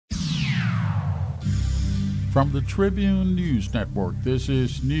From the Tribune News Network, this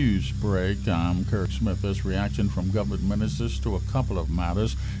is Newsbreak. I'm Kirk Smith. This reaction from government ministers to a couple of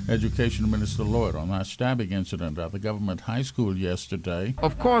matters. Education Minister Lloyd on that stabbing incident at the government high school yesterday.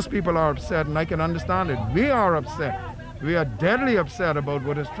 Of course people are upset, and I can understand it. We are upset. We are deadly upset about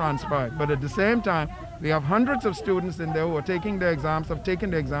what has transpired. But at the same time, we have hundreds of students in there who are taking the exams, have taken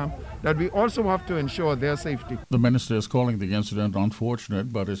the exam, that we also have to ensure their safety. The minister is calling the incident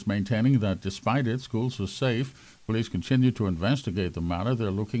unfortunate, but is maintaining that despite it, schools are safe. Police continue to investigate the matter. They're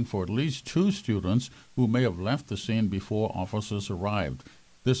looking for at least 2 students who may have left the scene before officers arrived.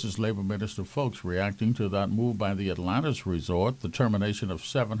 This is Labor Minister Folks reacting to that move by the Atlantis Resort, the termination of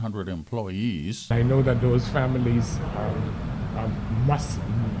 700 employees. I know that those families must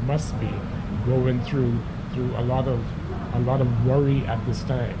be going through a lot of worry at this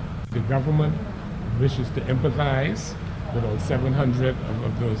time. The government wishes to empathize with all 700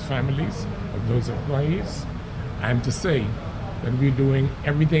 of those families, of those employees, and to say that we're doing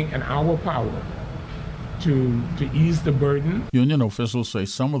everything in our power to ease the burden. Union officials say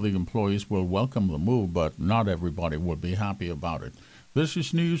some of the employees will welcome the move, but not everybody will be happy about it. This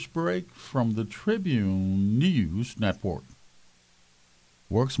is Newsbreak from the Tribune News Network.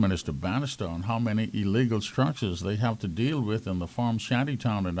 Works Minister Bannister on how many illegal structures they have to deal with in the farm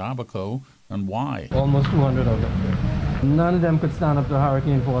shantytown in Abaco and why. Almost 200 of them. None of them could stand up to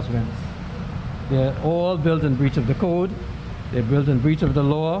hurricane enforcement. They're all built in breach of the code. They're built in breach of the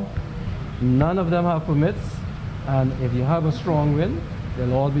law. None of them have permits. And if you have a strong wind,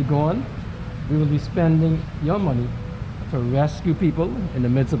 they'll all be gone. We will be spending your money to rescue people in the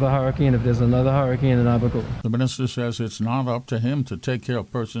midst of a hurricane if there's another hurricane in Abaco. The minister says it's not up to him to take care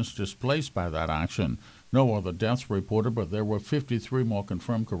of persons displaced by that action. No other deaths reported, but there were 53 more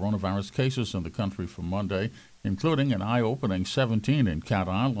confirmed coronavirus cases in the country for Monday, including an eye-opening 17 in Cat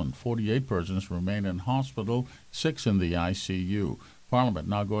Island. 48 persons remain in hospital, 6 in the ICU. Parliament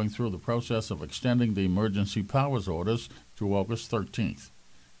now going through the process of extending the emergency powers orders to August 13th.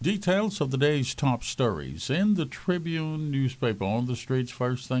 Details of the day's top stories in the Tribune newspaper on the streets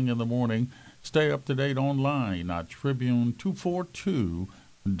first thing in the morning. Stay up to date online at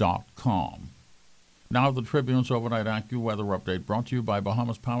Tribune242.com. Now the Tribune's overnight AccuWeather update brought to you by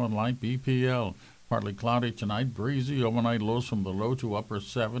Bahamas Power and Light BPL. Partly cloudy tonight, breezy, overnight lows from the low to upper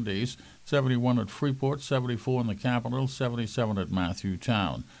 70s, 71 at Freeport, 74 in the capital, 77 at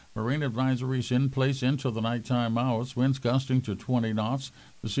Matthewtown. Marine advisories in place into the nighttime hours, winds gusting to 20 knots,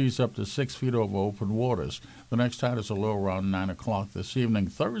 the sea's up to 6 feet over open waters. The next tide is a low around 9 o'clock this evening.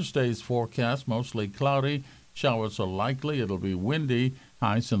 Thursday's forecast, mostly cloudy, showers are likely, it'll be windy,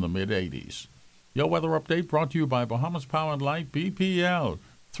 highs in the mid-80s. Your weather update brought to you by Bahamas Power and Light BPL.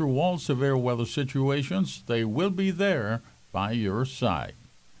 Through all severe weather situations, they will be there by your side.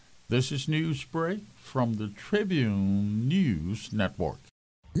 This is Newsbreak from the Tribune News Network.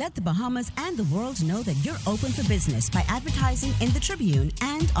 Let the Bahamas and the world know that you're open for business by advertising in the Tribune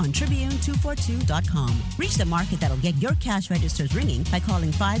and on Tribune242.com. Reach the market that'll get your cash registers ringing by calling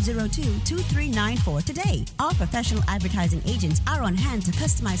 502-2394 today. Our professional advertising agents are on hand to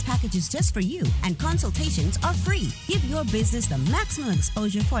customize packages just for you, and consultations are free. Give your business the maximum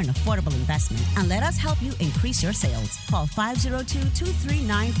exposure for an affordable investment, and let us help you increase your sales. Call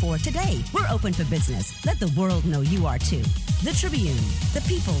 502-2394 today. We're open for business. Let the world know you are too. The Tribune, the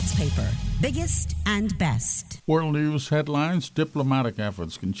people's paper, biggest and best. World news headlines. Diplomatic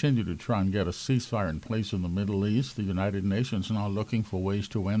efforts continue to try and get a ceasefire in place in the Middle East. The United Nations now looking for ways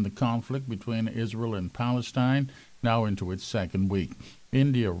to end the conflict between Israel and Palestine, now into its second week.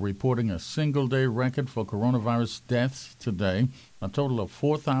 India reporting a single-day record for coronavirus deaths today, a total of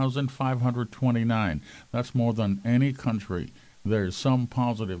 4,529. That's more than any country. There's some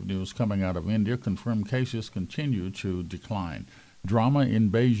positive news coming out of India. Confirmed cases continue to decline. Drama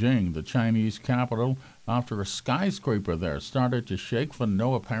in Beijing, the Chinese capital, after a skyscraper there started to shake for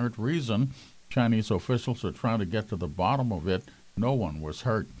no apparent reason. Chinese officials are trying to get to the bottom of it. No one was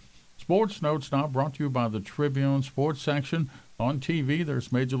hurt. Sports notes now brought to you by the Tribune Sports section. On TV,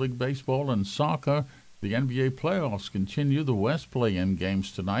 there's Major League Baseball and soccer. The NBA playoffs continue. The West play-in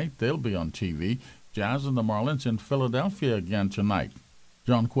games tonight. They'll be on TV. Jazz and the Marlins in Philadelphia again tonight.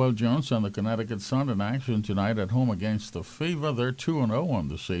 John Quell Jones and the Connecticut Sun in action tonight at home against the Fever. They're 2-0 on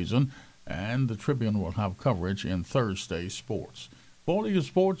the season, and the Tribune will have coverage in Thursday sports. For all your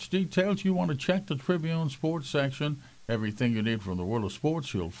sports details, you want to check the Tribune Sports section. Everything you need from the world of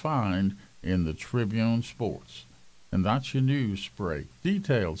sports you'll find in the Tribune Sports. And that's your news break.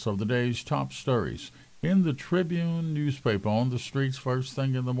 Details of the day's top stories in the Tribune newspaper on the streets first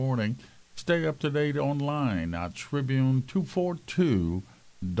thing in the morning. Stay up to date online at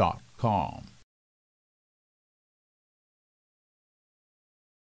Tribune242.com.